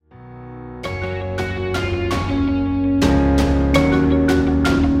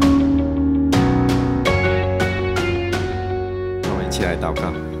祷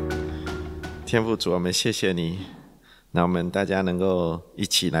告。天父主，我们谢谢你，那我们大家能够一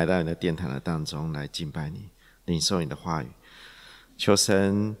起来到你的殿堂的当中来敬拜你，领受你的话语。求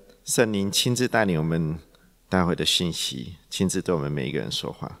圣灵亲自带领我们待会的信息，亲自对我们每一个人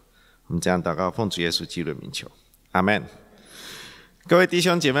说话。我们这样祷告，奉主耶稣基督的名求，阿们。各位弟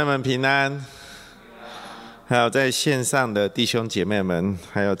兄姐妹们平安，还有在线上的弟兄姐妹们，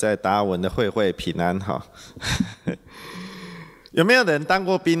还有在达尔文的会平安哈。有没有人当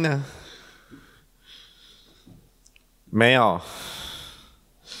过兵呢？没有，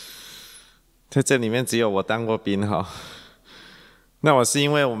在这里面只有我当过兵哈。那我是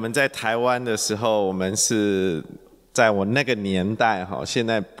因为我们在台湾的时候，我们是在我那个年代哈，现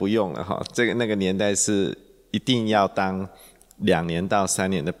在不用了哈。那个年代是一定要当2年到3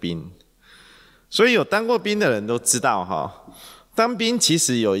年的兵，所以有当过兵的人都知道哈，当兵其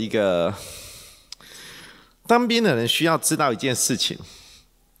实有一个，当兵的人需要知道一件事情，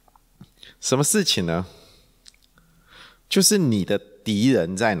什么事情呢？就是你的敌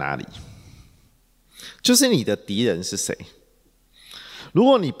人在哪里，就是你的敌人是谁。如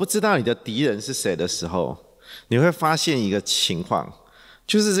果你不知道你的敌人是谁的时候，你会发现一个情况，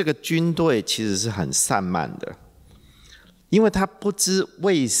就是这个军队其实是很散漫的，因为他不知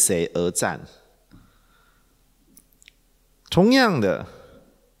为谁而战。同样的，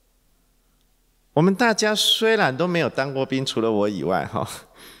我们大家虽然都没有当过兵，除了我以外哈，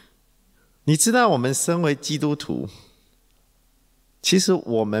你知道我们身为基督徒，其实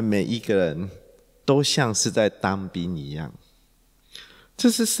我们每一个人都像是在当兵一样。这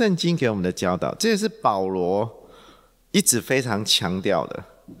是圣经给我们的教导，这也是保罗一直非常强调的。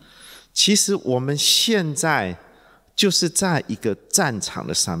其实我们现在就是在一个战场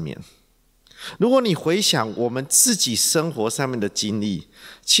的上面。如果你回想我们自己生活上面的经历，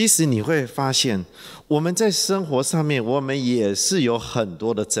其实你会发现我们在生活上面我们也是有很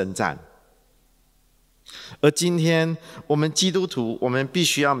多的征战。而今天我们基督徒，我们必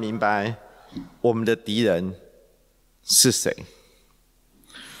须要明白我们的敌人是谁。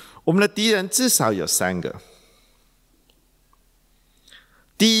我们的敌人至少有3个。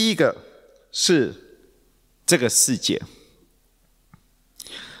第一个是这个世界。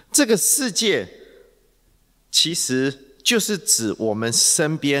这个世界其实就是指我们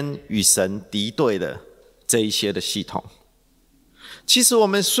身边与神敌对的这一些的系统。其实我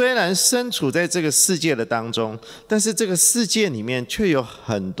们虽然身处在这个世界的当中，但是这个世界里面却有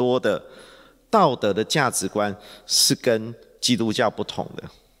很多的道德的价值观是跟基督教不同的。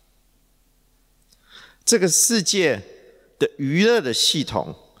这个世界的娱乐的系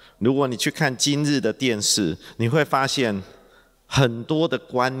统，如果你去看今日的电视，你会发现很多的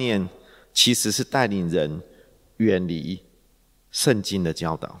观念其实是带领人远离圣经的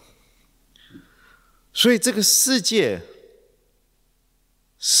教导。所以这个世界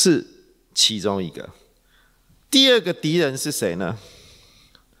是其中一个。第二个敌人是谁呢？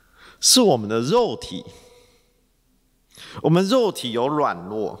是我们的肉体。我们肉体有软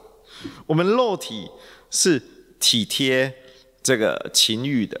弱，我们肉体是体贴这个情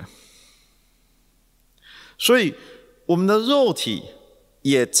欲的，所以我们的肉体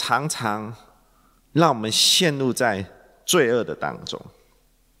也常常让我们陷入在罪恶的当中。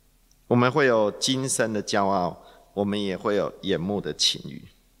我们会有今生的骄傲，我们也会有眼目的情欲。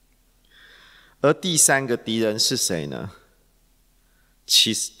而第3个敌人是谁呢？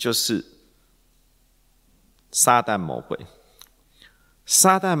其实就是撒旦魔鬼。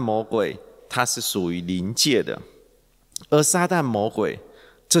撒旦魔鬼它是属于灵界的，而撒旦魔鬼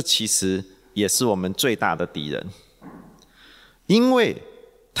这其实也是我们最大的敌人。因为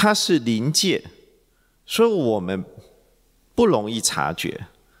它是灵界，所以我们不容易察觉，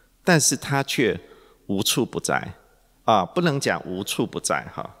但是它却无处不在不能讲无处不在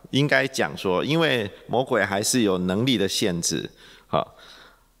哈，应该讲说，因为魔鬼还是有能力的限制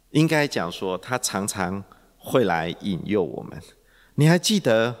应该讲说他常常会来引诱我们。你还记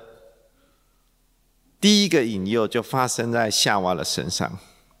得第一个引诱就发生在夏娃的身上，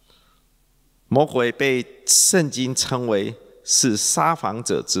魔鬼被圣经称为是撒谎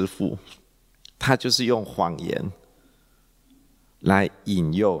者之父，他就是用谎言来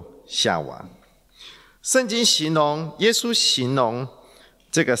引诱夏娃。圣经形容，耶稣形容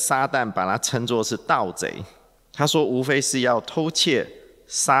这个撒旦，把他称作是盗贼。他说无非是要偷窃、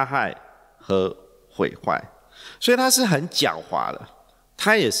杀害和毁坏，所以他是很狡猾的，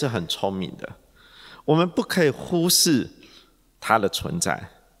他也是很聪明的。我们不可以忽视他的存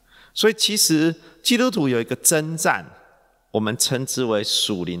在。所以其实基督徒有一个征战，我们称之为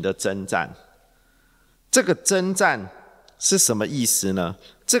属灵的征战。这个征战是什么意思呢？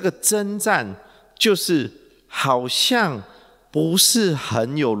这个征战就是好像不是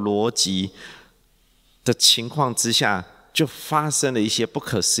很有逻辑的情况之下，就发生了一些不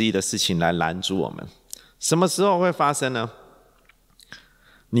可思议的事情来拦阻我们。什么时候会发生呢？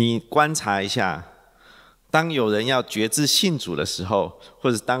你观察一下，当有人要决志信主的时候，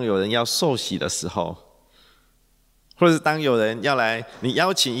或者当有人要受洗的时候，或者当有人要来，你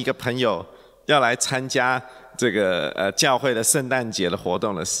邀请一个朋友要来参加这个教会的圣诞节的活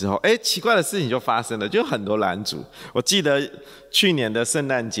动的时候，奇怪的事情就发生了，就很多拦阻。我记得去年的圣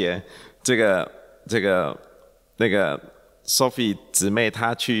诞节，那个 Sophie 姊妹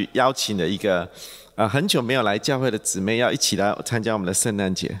她去邀请了一个很久没有来教会的姊妹，要一起来参加我们的圣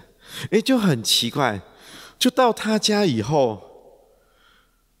诞节。就很奇怪，就到她家以后，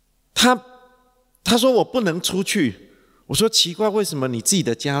她说我不能出去。我说奇怪，为什么你自己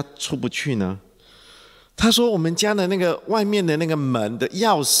的家出不去呢？他说我们家的那个外面的那个门的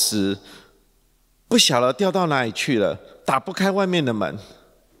钥匙不晓得掉到哪里去了，打不开外面的门，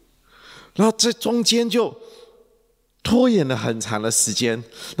然后这中间就拖延了很长的时间，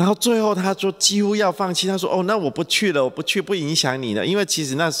然后最后他说几乎要放弃，他说那我不去了，我不去不影响你了，因为其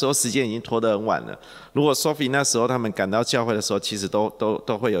实那时候时间已经拖得很晚了。如果 Sophie 那时候他们赶到教会的时候，其实都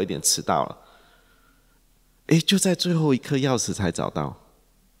会有一点迟到了。就在最后一刻钥匙才找到，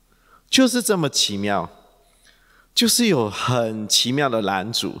就是这么奇妙，就是有很奇妙的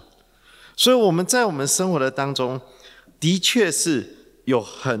拦阻。所以我们在我们生活的当中，的确是有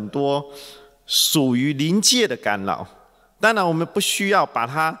很多属于灵界的干扰。当然我们不需要把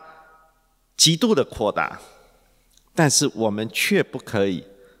它极度的扩大，但是我们却不可以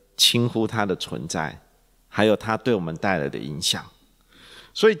轻忽它的存在，还有它对我们带来的影响。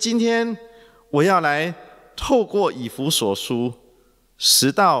所以今天我要来透过以弗所书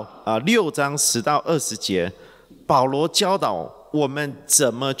6章10到20节，保罗教导我们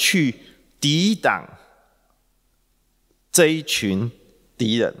怎么去抵挡这一群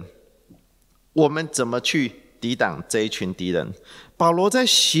敌人。我们怎么去抵挡这一群敌人？保罗在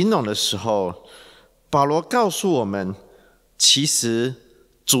形容的时候，保罗告诉我们，其实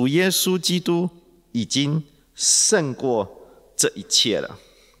主耶稣基督已经胜过这一切了。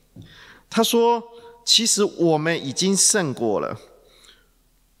他说其实我们已经胜过了。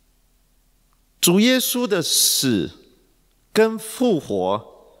主耶稣的死跟复活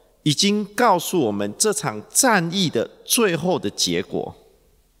已经告诉我们这场战役的最后的结果。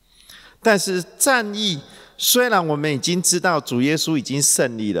但是战役虽然我们已经知道主耶稣已经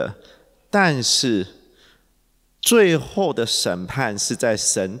胜利了，但是最后的审判是在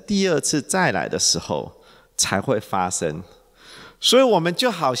神第二次再来的时候才会发生。所以我们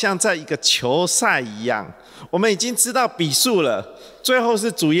就好像在一个球赛一样，我们已经知道比数了，最后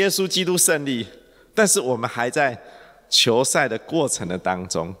是主耶稣基督胜利，但是我们还在球赛的过程的当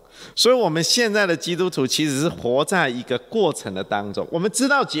中。所以我们现在的基督徒其实是活在一个过程的当中，我们知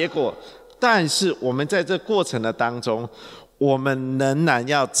道结果，但是我们在这过程的当中，我们仍然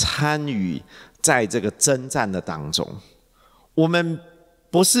要参与在这个征战的当中。我们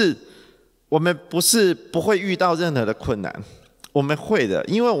不是不会遇到任何的困难，我们会的，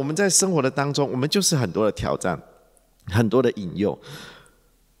因为我们在生活的当中，我们就是很多的挑战，很多的引诱。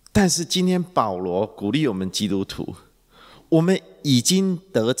但是今天保罗鼓励我们基督徒，我们已经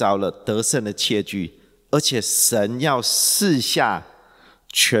得着了得胜的切据，而且神要赐下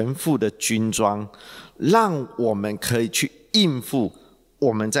全副的军装，让我们可以去应付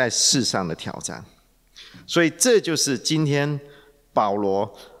我们在世上的挑战。所以这就是今天保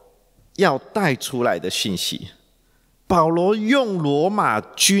罗要带出来的讯息。保罗用罗马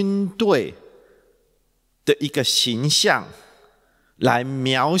军队的一个形象来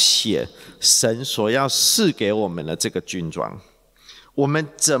描写神所要赐给我们的这个军装。我们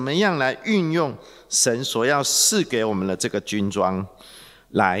怎么样来运用神所要赐给我们的这个军装，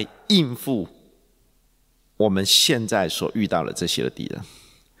来应付我们现在所遇到的这些的敌人？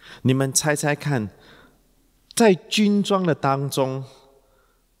你们猜猜看，在军装的当中，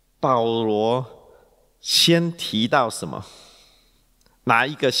保罗先提到什么？哪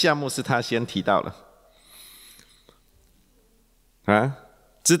一个项目是他先提到的？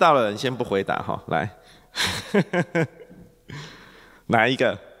知道的人先不回答哈，来，哪一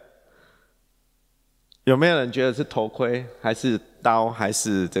个？有没有人觉得是头盔，还是刀，还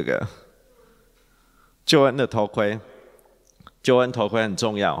是这个救恩的头盔？救恩头盔很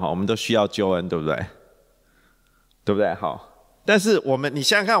重要哈，我们都需要救恩，对不对？对不对？好。但是你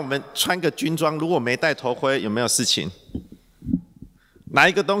想想看，我们穿个军装，如果没戴头盔，有没有事情？哪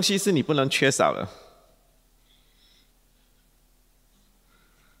一个东西是你不能缺少的？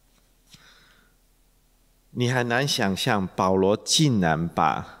你很难想象，保罗竟然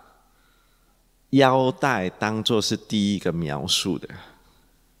把腰带当作是第一个描述的。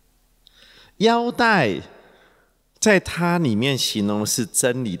腰带在它里面形容的是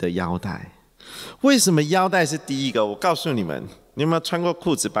真理的腰带。为什么腰带是第一个？我告诉你们，你有没有穿过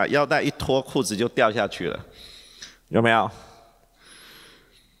裤子，把腰带一脱，裤子就掉下去了？有没有？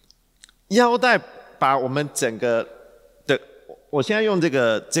腰带把我们整个的，我现在用这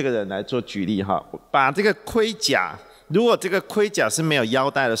个人来做举例哈，把这个盔甲，如果这个盔甲是没有腰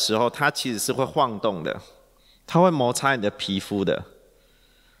带的时候，它其实是会晃动的，它会摩擦你的皮肤的，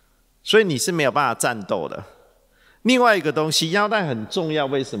所以你是没有办法战斗的。另外一个东西，腰带很重要，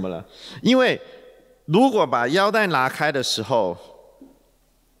为什么呢？因为如果把腰带拿开的时候，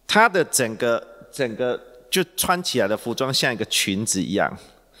它的整个就穿起来的服装像一个裙子一样。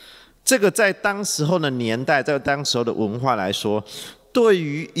这个在当时候的年代，在当时候的文化来说，对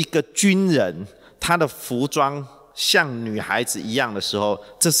于一个军人，他的服装像女孩子一样的时候，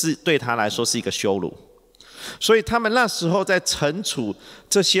这是对他来说是一个羞辱。所以他们那时候在惩处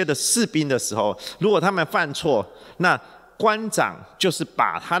这些的士兵的时候，如果他们犯错，那官长就是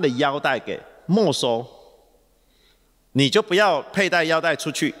把他的腰带给没收，你就不要佩戴腰带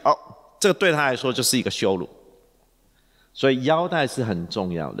出去哦，这个对他来说就是一个羞辱。所以腰带是很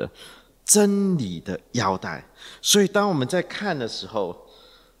重要的，真理的腰带。所以当我们在看的时候，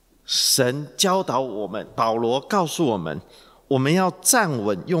神教导我们，保罗告诉我们，我们要站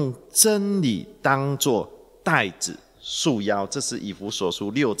稳，用真理当作带子束腰。这是以弗所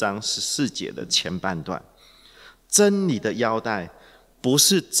书6章14节的前半段。真理的腰带不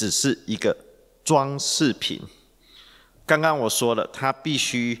是只是一个装饰品，刚刚我说了，它必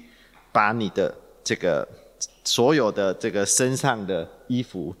须把你的这个所有的这个身上的衣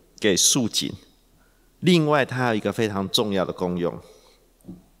服给束紧。另外它有一个非常重要的功用，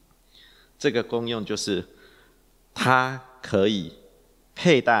这个功用就是它可以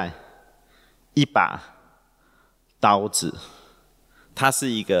佩戴一把刀子。它是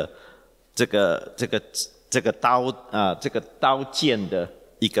一个这个刀剑的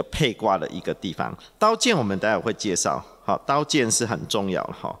一个配挂的一个地方。刀剑我们待会会介绍，好，刀剑是很重要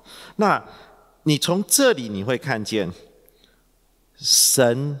的哈。那你从这里你会看见，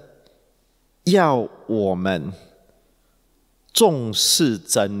神要我们重视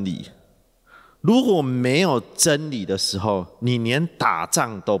真理。如果没有真理的时候，你连打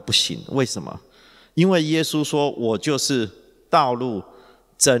仗都不行。为什么？因为耶稣说：“我就是道路、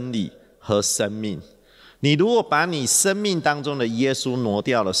真理和生命。”你如果把你生命当中的耶稣挪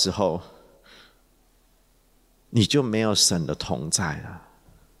掉的时候，你就没有神的同在了。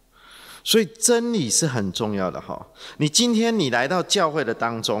所以真理是很重要的哈。你今天你来到教会的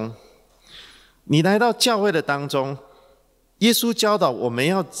当中，耶稣教导我们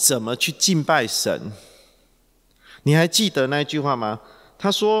要怎么去敬拜神。你还记得那句话吗？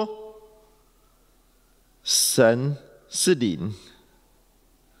他说：“神是灵，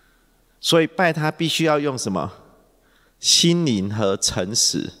所以拜他必须要用什么？心灵和诚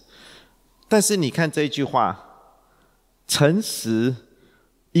实。”但是你看这句话，诚实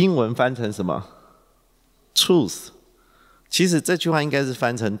英文翻成什么 ？truth。其实这句话应该是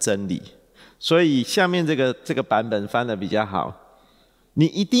翻成真理，所以下面这个版本翻得比较好。你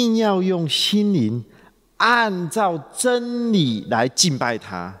一定要用心灵，按照真理来敬拜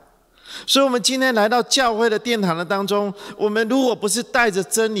他。所以我们今天来到教会的殿堂的当中，我们如果不是带着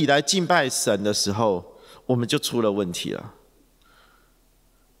真理来敬拜神的时候，我们就出了问题了。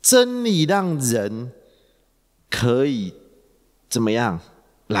真理让人可以怎么样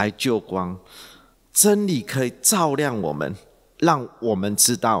来救光？真理可以照亮我们，让我们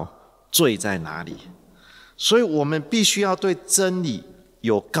知道罪在哪里。所以我们必须要对真理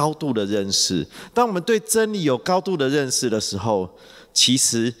有高度的认识。当我们对真理有高度的认识的时候，其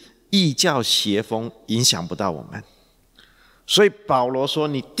实异教邪风影响不到我们。所以保罗说，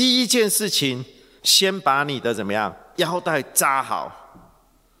你第一件事情先把你的怎么样腰带扎好。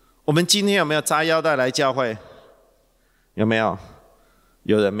我们今天有没有扎腰带来教会？有没有？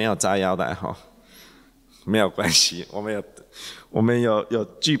有人没有扎腰带哈？没有关系，我们有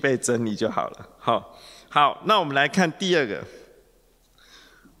具备真理就好了。好，那我们来看第二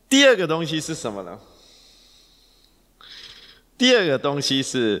个东西是什么呢？第二个东西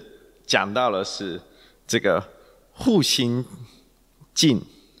是讲到的是这个护心镜。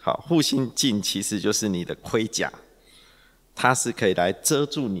好，护心镜其实就是你的盔甲，它是可以来遮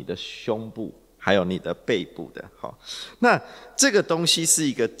住你的胸部还有你的背部的。好，那这个东西是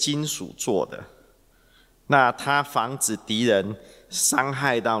一个金属做的，那它防止敌人伤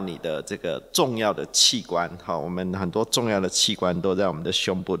害到你的这个重要的器官。好，我们很多重要的器官都在我们的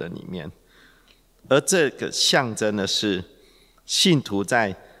胸部的里面，而这个象征的是信徒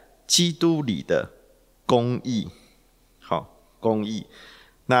在基督里的公义。好，公义。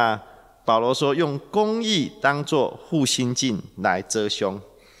那保罗说，用公义当作护心镜来遮胸。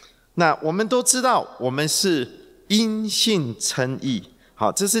那我们都知道，我们是因信称义。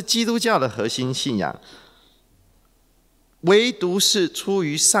好，这是基督教的核心信仰。唯独是出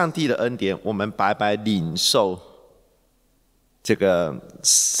于上帝的恩典，我们白白领受这个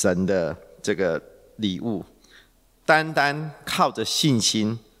神的这个礼物，单单靠着信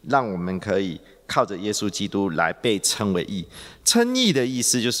心，让我们可以靠着耶稣基督来被称为义。称义的意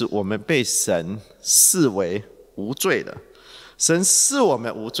思就是我们被神视为无罪的，神视我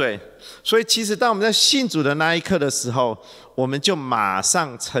们无罪，所以其实当我们在信主的那一刻的时候，我们就马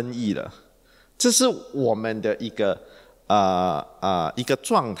上称义了。这是我们的一个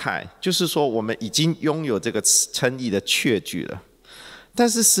状态，就是说我们已经拥有这个称义的确据了。但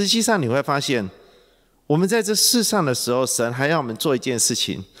是实际上你会发现，我们在这世上的时候，神还要我们做一件事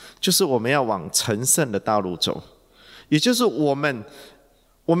情，就是我们要往成圣的道路走。也就是我们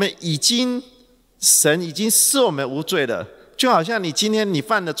神已经视我们无罪了，就好像你今天你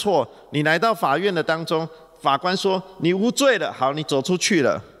犯了错，你来到法院的当中，法官说你无罪了，好，你走出去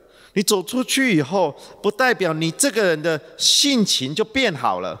了。你走出去以后，不代表你这个人的性情就变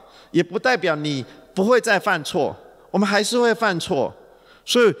好了，也不代表你不会再犯错，我们还是会犯错。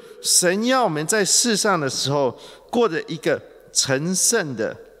所以神要我们在世上的时候，过着一个成圣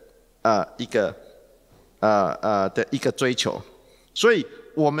的一个追求。所以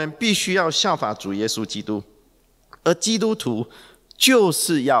我们必须要效法主耶稣基督，而基督徒就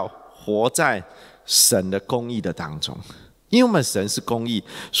是要活在神的公义的当中。因为我们神是公义，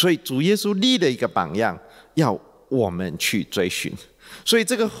所以主耶稣立了一个榜样，要我们去追寻。所以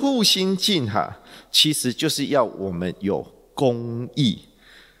这个护心镜其实就是要我们有公义。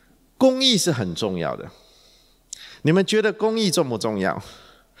公义是很重要的。你们觉得公义重不重要？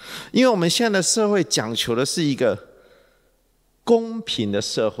因为我们现在的社会讲求的是一个公平的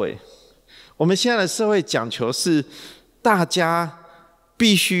社会，我们现在的社会讲求是大家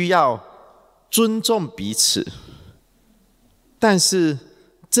必须要尊重彼此。但是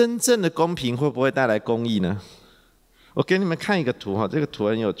真正的公平会不会带来公义呢？我给你们看一个图，这个图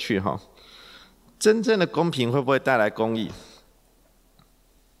很有趣。真正的公平会不会带来公义？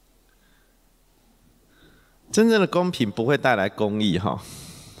真正的公平不会带来公义。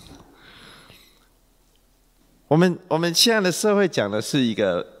我们现在的社会讲的是一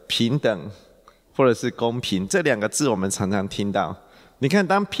个平等或者是公平，这两个字我们常常听到。你看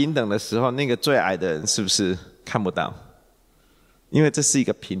当平等的时候，那个最矮的人是不是看不到？因为这是一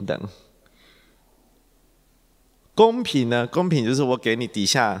个平等。公平呢？公平就是我给你底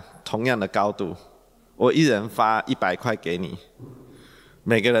下同样的高度，我一人发100块给你，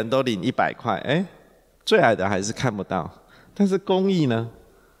每个人都领100块，最矮的还是看不到。但是公义呢？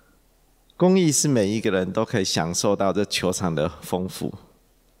公义是每一个人都可以享受到这球场的丰富。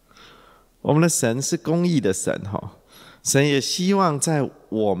我们的神是公义的神，神也希望在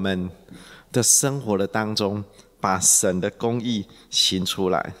我们的生活的当中，把神的公义行出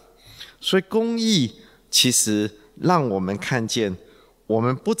来。所以公义其实让我们看见，我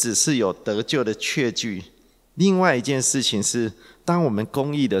们不只是有得救的确据，另外一件事情是，当我们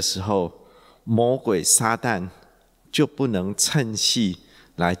公义的时候，魔鬼撒旦就不能趁隙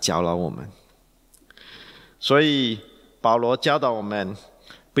来搅扰我们。所以保罗教导我们，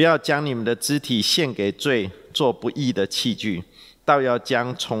不要将你们的肢体献给罪，做不义的器具，倒要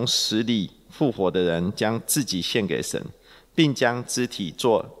将从死里复活的人将自己献给神，并将肢体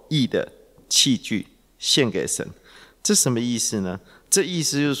做义的器具献给神。这什么意思呢？这意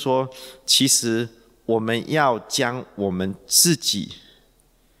思就是说，其实我们要将我们自己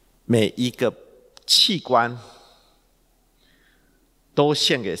每一个器官都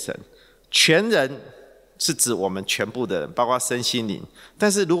献给神。全人是指我们全部的人，包括身心灵。但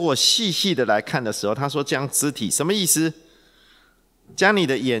是如果细细的来看的时候，他说将肢体，什么意思？将你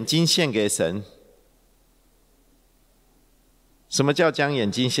的眼睛献给神。什么叫将眼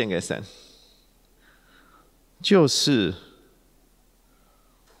睛献给神？就是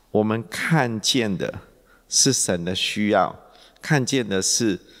我们看见的是神的需要，看见的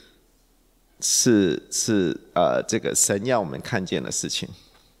是这个神要我们看见的事情。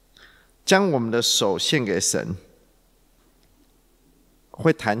将我们的手献给神，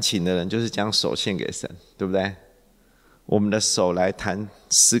会弹琴的人就是将手献给神，对不对？我们的手来弹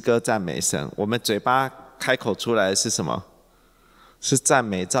诗歌赞美神，我们嘴巴开口出来是什么？是赞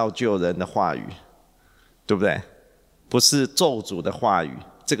美造就人的话语，对不对？不是咒诅的话语，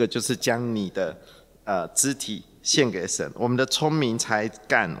这个就是将你的肢体献给神。我们的聪明才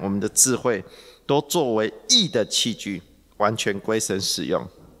干，我们的智慧，都作为义的器具，完全归神使用。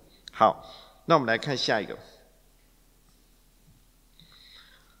好，那我们来看下一个，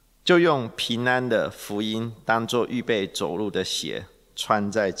就用平安的福音当作预备走路的鞋，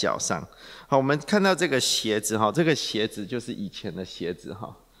穿在脚上。好，我们看到这个鞋子，这个鞋子就是以前的鞋子。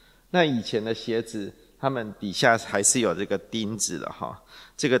那以前的鞋子，他们底下还是有这个钉子的。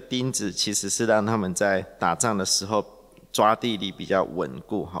这个钉子其实是让他们在打仗的时候抓地力比较稳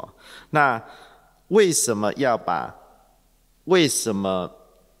固。那为什么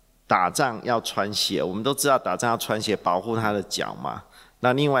打仗要穿鞋？我们都知道打仗要穿鞋保护他的脚嘛。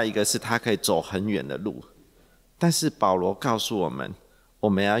那另外一个是他可以走很远的路，但是保罗告诉我们，我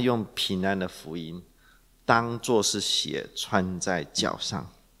们要用平安的福音当作是鞋穿在脚上。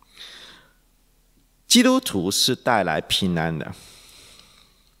基督徒是带来平安的，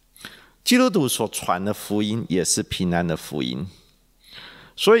基督徒所传的福音也是平安的福音，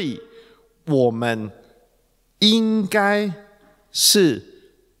所以我们应该是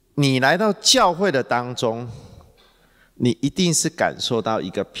你来到教会的当中，你一定是感受到一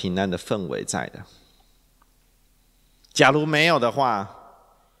个平安的氛围在的。假如没有的话，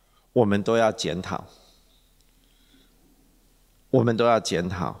我们都要检讨，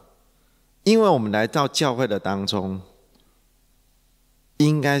因为我们来到教会的当中，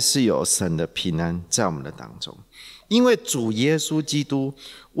应该是有神的平安在我们的当中。因为主耶稣基督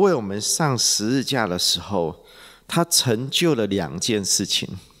为我们上十字架的时候，他成就了2件事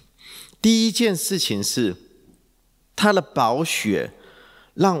情。第一件事情是他的宝血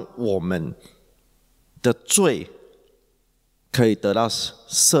让我们的罪可以得到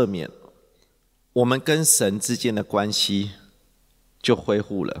赦免，我们跟神之间的关系就恢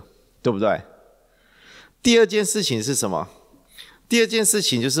复了，对不对？第二件事情是什么？第二件事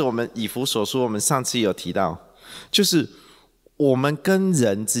情就是我们以弗所书，我们上次有提到，就是我们跟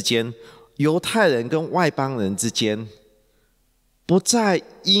人之间，犹太人跟外邦人之间，不再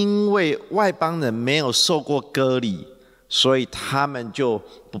因为外邦人没有受过割礼，所以他们就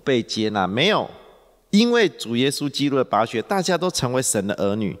不被接纳。没有，因为主耶稣基督的宝血，大家都成为神的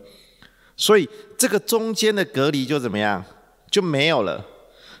儿女，所以这个中间的隔离就怎么样？就没有了。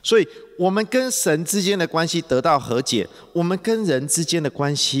所以我们跟神之间的关系得到和解，我们跟人之间的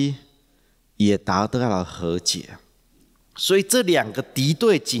关系也达到了和解。所以这2个敌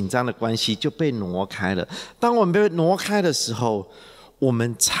对紧张的关系就被挪开了。当我们被挪开的时候，我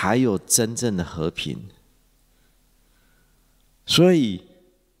们才有真正的和平。所以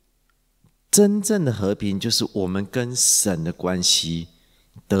真正的和平就是我们跟神的关系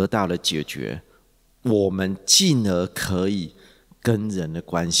得到了解决，我们进而可以跟人的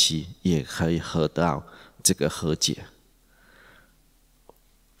关系也可以得到这个和解。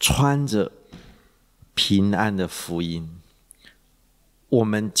穿着平安的福音，我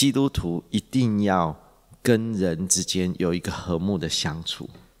们基督徒一定要跟人之间有一个和睦的相处，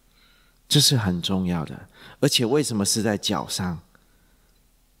这是很重要的。而且为什么是在脚上？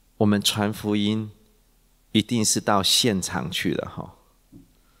我们传福音一定是到现场去的。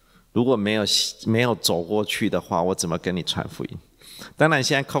如果没有走过去的话，我怎么跟你传福音？当然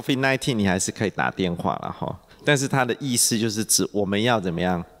现在 COVID-19 你还是可以打电话了，但是它的意思就是指我们要怎么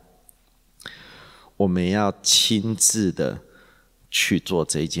样？我们要亲自的去做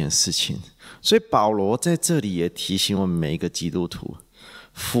这一件事情。所以保罗在这里也提醒我们每一个基督徒，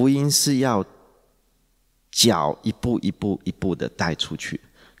福音是要脚一步一步一步的带出去。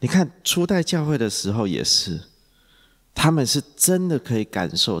你看初代教会的时候也是，他们是真的可以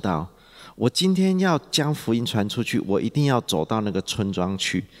感受到，我今天要将福音传出去，我一定要走到那个村庄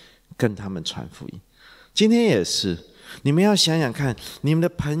去跟他们传福音。今天也是，你们要想想看，你们的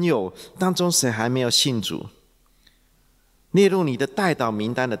朋友当中谁还没有信主，列入你的代祷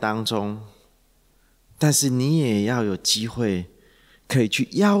名单的当中，但是你也要有机会可以去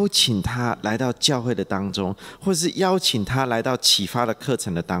邀请他来到教会的当中，或是邀请他来到启发的课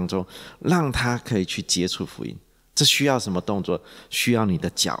程的当中，让他可以去接触福音。这需要什么动作？需要你的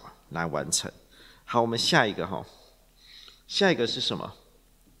脚来完成。好，我们下一个是什么？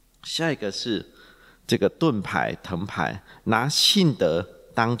下一个是这个盾牌、藤牌，拿信德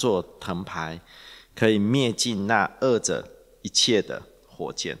当作藤牌，可以灭尽那恶者一切的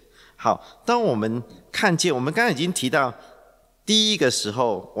火箭。好，当我们看见，我们刚才已经提到，第一个时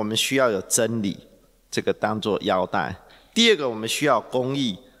候我们需要有真理，这个当作腰带；第二个我们需要公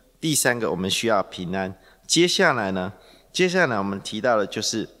义；第三个我们需要平安。接下来我们提到的就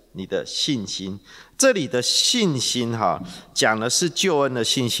是你的信心。这里的信心讲的是救恩的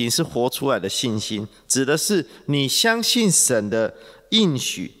信心，是活出来的信心，指的是你相信神的应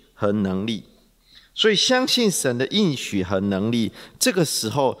许和能力。所以相信神的应许和能力，这个时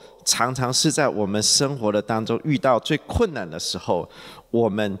候常常是在我们生活的当中遇到最困难的时候，我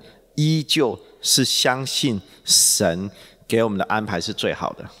们依旧是相信神给我们的安排是最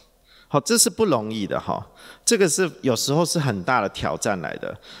好的。好，这是不容易的哈，这个是有时候是很大的挑战来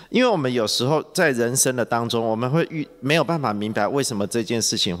的，因为我们有时候在人生的当中，我们会没有办法明白为什么这件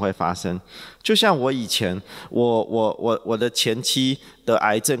事情会发生。就像我以前，我的前妻得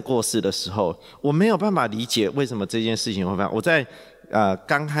癌症过世的时候，我没有办法理解为什么这件事情会发生。我在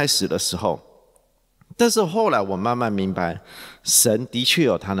刚开始的时候，但是后来我慢慢明白，神的确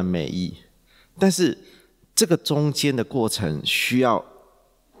有他的美意，但是这个中间的过程需要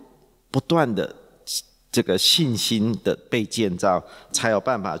不断的这个信心的被建造，才有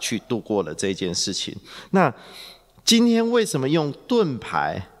办法去度过了这件事情。那今天为什么用盾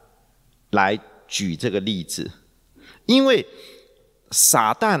牌来举这个例子？因为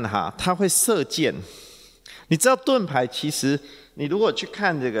撒旦他会射箭，你知道盾牌其实你如果去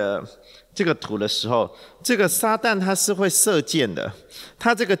看这个图的时候，这个撒旦他是会射箭的。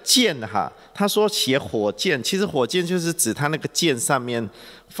他这个箭他说写火箭，其实火箭就是指他那个箭上面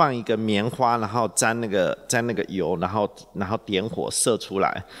放一个棉花，然后沾那个油，然后点火射出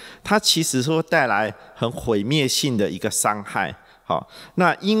来。它其实是会带来很毁灭性的一个伤害。好，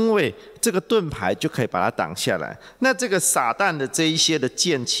那因为这个盾牌就可以把它挡下来。那这个撒旦的这一些的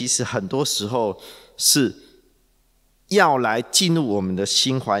箭，其实很多时候是要来进入我们的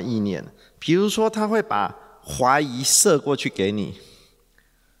心怀意念。比如说他会把怀疑射过去给你，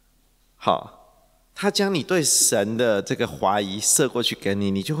好，他将你对神的这个怀疑射过去给你，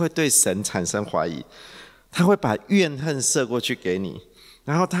你就会对神产生怀疑。他会把怨恨射过去给你，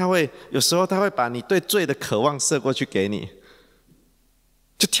然后有时候他会把你对罪的渴望射过去给你，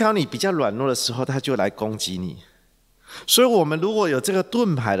就挑你比较软弱的时候，他就来攻击你。所以我们如果有这个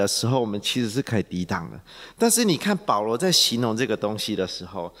盾牌的时候，我们其实是可以抵挡的。但是你看保罗在形容这个东西的时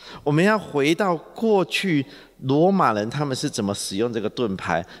候，我们要回到过去罗马人他们是怎么使用这个盾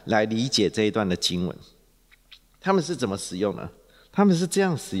牌来理解这一段的经文。他们是怎么使用的？他们是这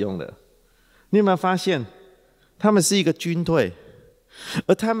样使用的。你有没有发现他们是一个军队，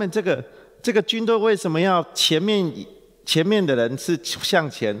而他们这个军队为什么要前面的人是向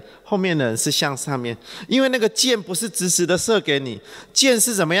前，后面的人是向上面？因为那个箭不是直直的射给你，箭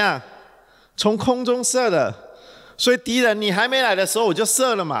是怎么样？从空中射的。所以敌人你还没来的时候我就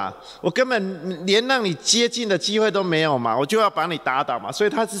射了嘛，我根本连让你接近的机会都没有嘛，我就要把你打倒嘛。所以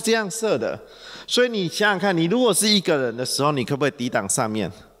他是这样射的。所以你想想看，你如果是一个人的时候，你可不可以抵挡上面？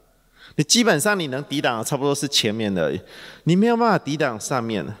你基本上你能抵挡的差不多是前面的而已，你没有办法抵挡上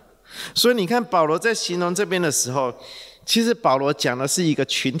面的。所以你看保罗在形容这边的时候，其实保罗讲的是一个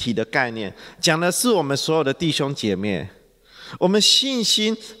群体的概念，讲的是我们所有的弟兄姐妹。我们信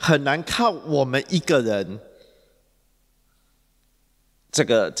心很难靠我们一个人这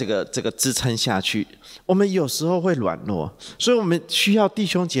个支撑下去，我们有时候会软弱，所以我们需要弟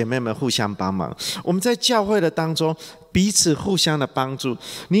兄姐妹们互相帮忙。我们在教会的当中彼此互相的帮助，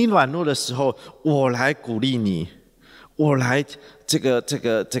你软弱的时候，我来鼓励你，我来这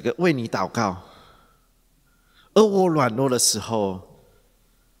个为你祷告。而我软弱的时候，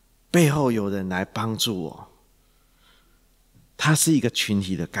背后有人来帮助我。它是一个群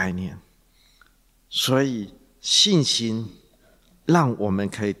体的概念，所以信心让我们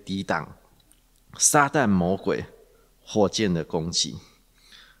可以抵挡撒旦魔鬼火箭的攻击。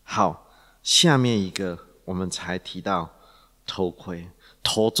好，下面一个我们才提到头盔。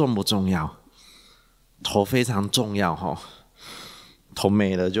头重不重要？头非常重要齁，头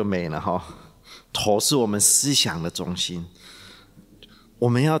没了就没了齁。头是我们思想的中心，我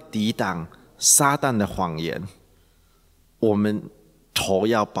们要抵挡撒旦的谎言，我们头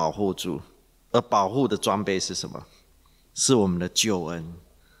要保护住，而保护的装备是什么？是我们的救恩，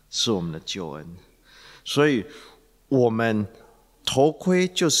是我们的救恩。所以我们头盔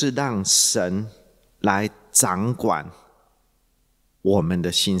就是让神来掌管我们的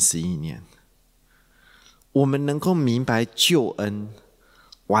心思意念。我们能够明白救恩，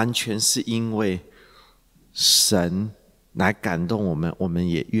完全是因为神来感动我们，我们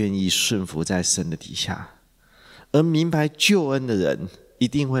也愿意顺服在神的底下。而明白救恩的人，一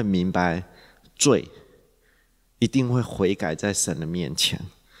定会明白罪，一定会悔改在神的面前。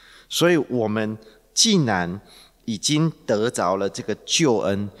所以我们既然已经得着了这个救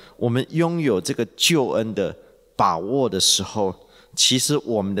恩，我们拥有这个救恩的把握的时候，其实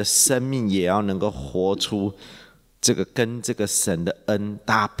我们的生命也要能够活出这个跟这个神的恩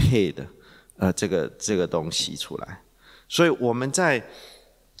搭配的这个东西出来。所以我们在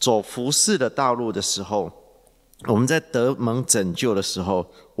走服事的道路的时候，我们在得蒙拯救的时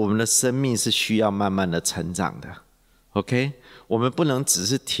候，我们的生命是需要慢慢的成长的。OK， 我们不能只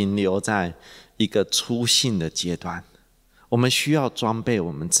是停留在一个初信的阶段，我们需要装备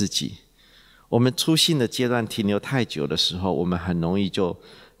我们自己。我们初信的阶段停留太久的时候，我们很容易就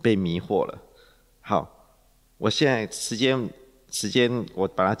被迷惑了。好，我现在时间我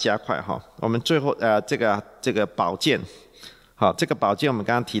把它加快哈。我们最后这个宝剑，好，这个宝剑我们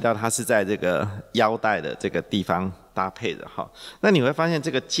刚刚提到它是在这个腰带的这个地方搭配的哈。那你会发现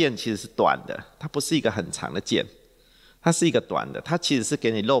这个剑其实是短的，它不是一个很长的剑，它是一个短的，它其实是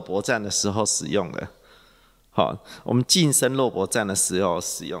给你肉搏战的时候使用的。好，我们近身肉搏战的时候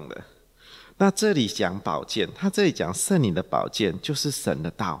使用的。那这里讲宝剑，他这里讲圣灵的宝剑就是神的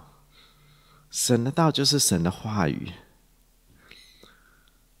道，神的道就是神的话语。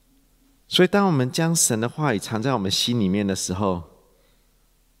所以当我们将神的话语藏在我们心里面的时候，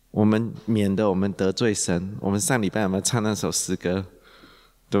我们免得我们得罪神。我们上礼拜有没有唱那首诗歌，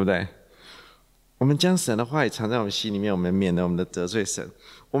对不对？我们将神的话语藏在我们心里面，我们免得我们的得罪神。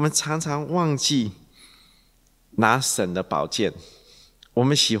我们常常忘记拿神的宝剑，我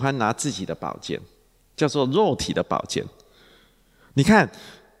们喜欢拿自己的宝剑，叫做肉体的宝剑。你看，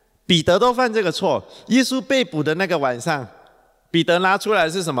彼得都犯这个错。耶稣被捕的那个晚上，彼得拿出来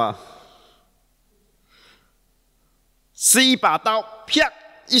是什么？是一把刀，啪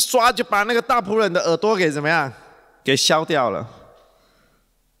一刷就把那个大仆人的耳朵给怎么样？给削掉了。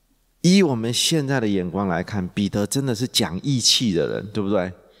以我们现在的眼光来看，彼得真的是讲义气的人，对不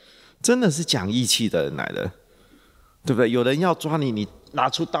对？真的是讲义气的人来的，对不对？有人要抓你，你拿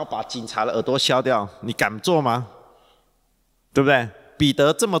出刀把警察的耳朵削掉，你敢做吗？对不对？彼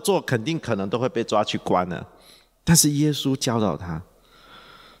得这么做肯定可能都会被抓去关了，但是耶稣教导他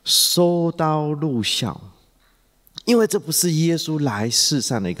收刀入鞘，因为这不是耶稣来世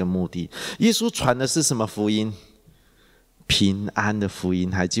上的一个目的。耶稣传的是什么福音？平安的福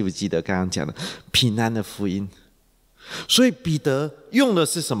音，还记不记得刚刚讲的平安的福音？所以彼得用的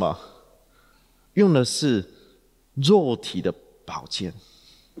是什么？用的是肉体的宝剑，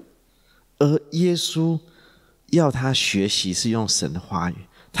而耶稣要他学习是用神的话语。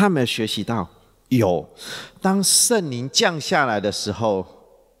他没有学习到？有。当圣灵降下来的时候，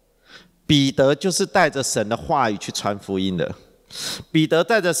彼得就是带着神的话语去传福音的。彼得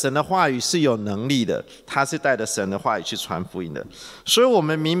带着神的话语是有能力的，他是带着神的话语去传福音的。所以我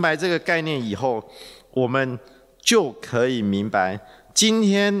们明白这个概念以后，我们就可以明白，今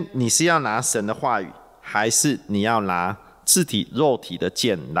天你是要拿神的话语，还是你要拿自己肉体的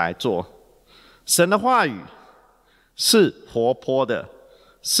剑来做？神的话语是活泼的，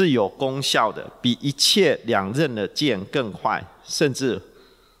是有功效的，比一切两刃的剑更快，甚至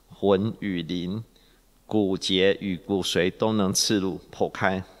魂与灵、骨节与骨髓都能刺入剖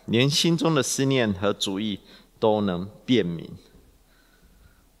开，连心中的思念和主意都能辨明。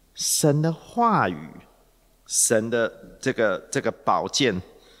神的话语，神的这个宝剑，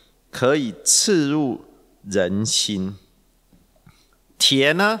可以刺入人心。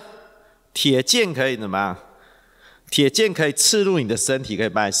铁呢？铁剑可以怎么样？铁剑可以刺入你的身体，可以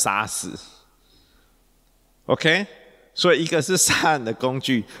把你杀死。OK？所以一个是杀人的工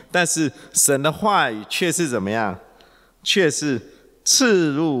具，但是神的话语却是怎么样？却是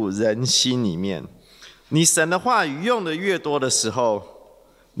刺入人心里面。你神的话语用的越多的时候，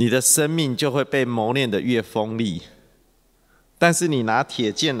你的生命就会被磨练的越锋利。但是你拿铁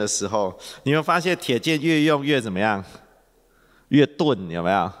剑的时候，你会发现铁剑越用越怎么样？越钝，有没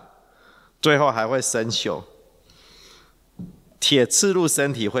有？最后还会生锈。铁刺入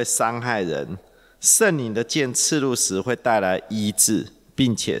身体会伤害人，圣灵的剑刺入时会带来医治，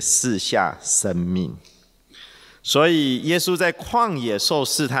并且赐下生命。所以耶稣在旷野受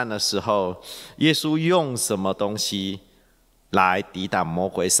试探的时候，耶稣用什么东西来抵挡魔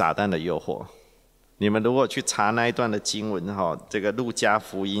鬼撒旦的诱惑？你们如果去查那一段的经文，这个路加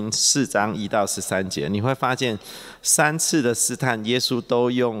福音4章1到13节，你会发现3次的试探，耶稣都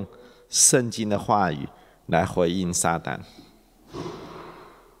用圣经的话语来回应撒旦。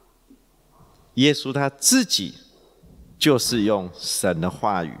耶稣他自己就是用神的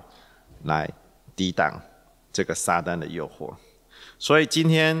话语来抵挡这个撒旦的诱惑。所以今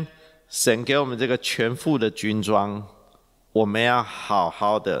天神给我们这个全副的军装，我们要好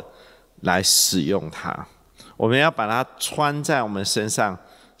好的来使用它，我们要把它穿在我们身上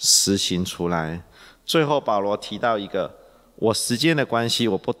实行出来。最后保罗提到一个，我时间的关系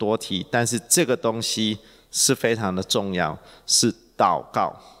我不多提，但是这个东西是非常的重要，是祷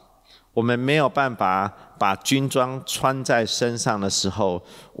告。我们没有办法把军装穿在身上的时候，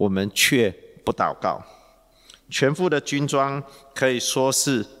我们却不祷告。全副的军装可以说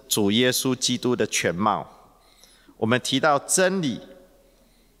是主耶稣基督的全貌。我们提到真理，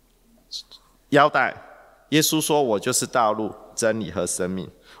腰带，耶稣说我就是道路、真理和生命。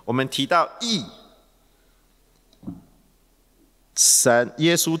我们提到义，神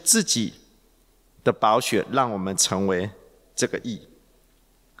耶稣自己的宝血让我们成为这个义。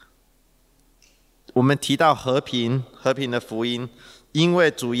我们提到和平的福音，因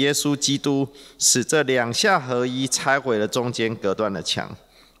为主耶稣基督使这两下合一，拆毁了中间隔断的墙。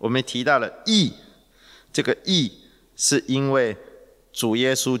我们提到了义，这个义是因为主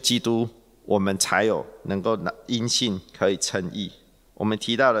耶稣基督，我们才有能够因信可以称义。我们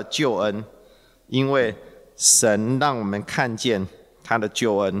提到了救恩，因为神让我们看见他的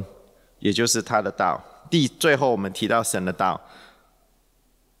救恩，也就是他的道。最后我们提到神的道，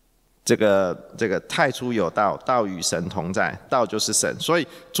这个太初有道，道与神同在，道就是神。所以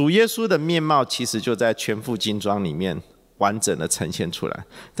主耶稣的面貌其实就在全副金装里面完整的呈现出来。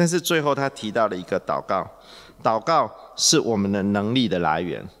但是最后他提到了一个祷告，祷告是我们的能力的来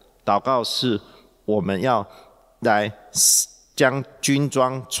源，祷告是我们要来将军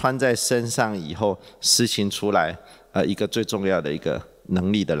装穿在身上以后施行出来一个最重要的一个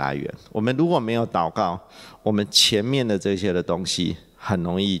能力的来源。我们如果没有祷告，我们前面的这些的东西很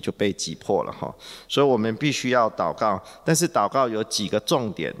容易就被击破了哈，所以我们必须要祷告。但是祷告有几个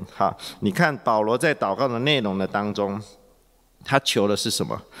重点哈，你看保罗在祷告的内容的当中，他求的是什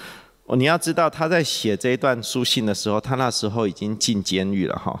么？你要知道他在写这一段书信的时候，他那时候已经进监狱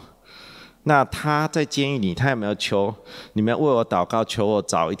了哈。那他在监狱里，他有没有求你们为我祷告，求我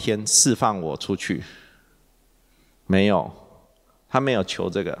早一天释放我出去？没有，他没有求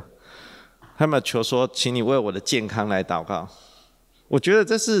这个，他没有求说，请你为我的健康来祷告。我觉得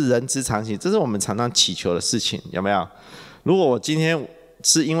这是人之常情，这是我们常常祈求的事情，有没有？如果我今天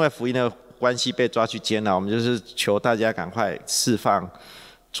是因为福音的关系被抓去监牢，我们就是求大家赶快释放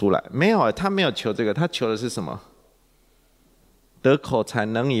出来。没有，他没有求这个，他求的是什么？得口才，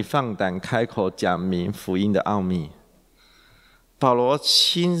能以放胆开口讲明福音的奥秘。保罗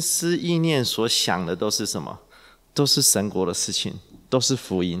心思意念所想的都是什么？都是神国的事情，都是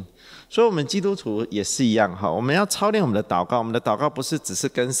福音。所以我们基督徒也是一样，我们要操练我们的祷告。我们的祷告不是只是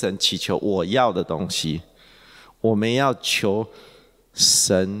跟神祈求我要的东西，我们要求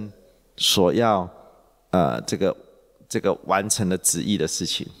神所要这个完成的旨意的事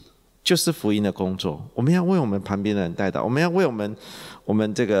情，就是福音的工作。我们要为我们旁边的人代祷，我们要为我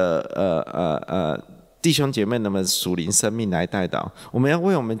们这个弟兄姐妹们属灵生命来代祷，我们要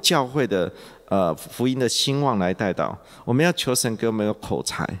为我们教会的福音的兴旺来代祷，我们要求神给我们有口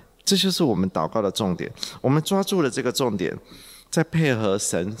才。这就是我们祷告的重点。我们抓住了这个重点，再配合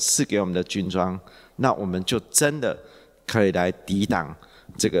神赐给我们的军装，那我们就真的可以来抵挡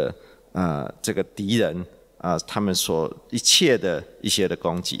这个敌人他们所一切的一些的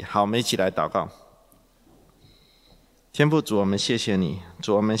攻击。好，我们一起来祷告。天父主，我们谢谢你，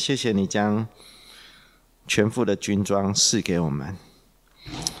主，我们谢谢你将全副的军装赐给我们。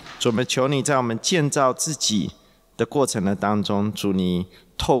主，我们求你在我们建造自己的过程的当中，主，你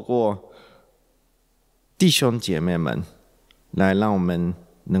透过弟兄姐妹们来让我们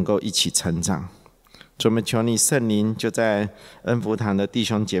能够一起成长。主，我们求你圣灵就在恩福堂的弟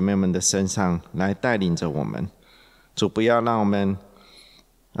兄姐妹们的身上来带领着我们。主，不要让我们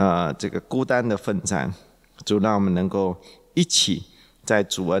这个孤单的奋战，主，让我们能够一起在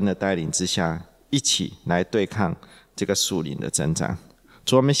主恩的带领之下，一起来对抗这个属灵的征战。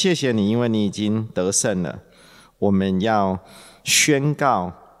主，我们谢谢你，因为你已经得胜了。我们要宣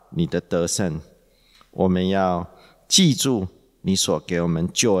告你的得胜，我们要记住你所给我们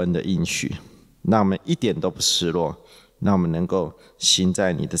救恩的应许，让我们一点都不失落，让我们能够行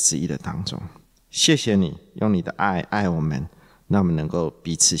在你的旨意的当中。谢谢你用你的爱爱我们，让我们能够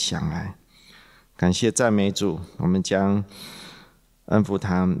彼此相爱。感谢赞美主，我们将恩福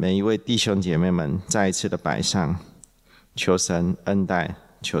堂每一位弟兄姐妹们再一次的摆上，求神恩待，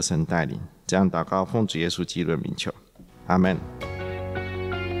求神带领。这样祷告，奉主耶稣基督的名求，阿们。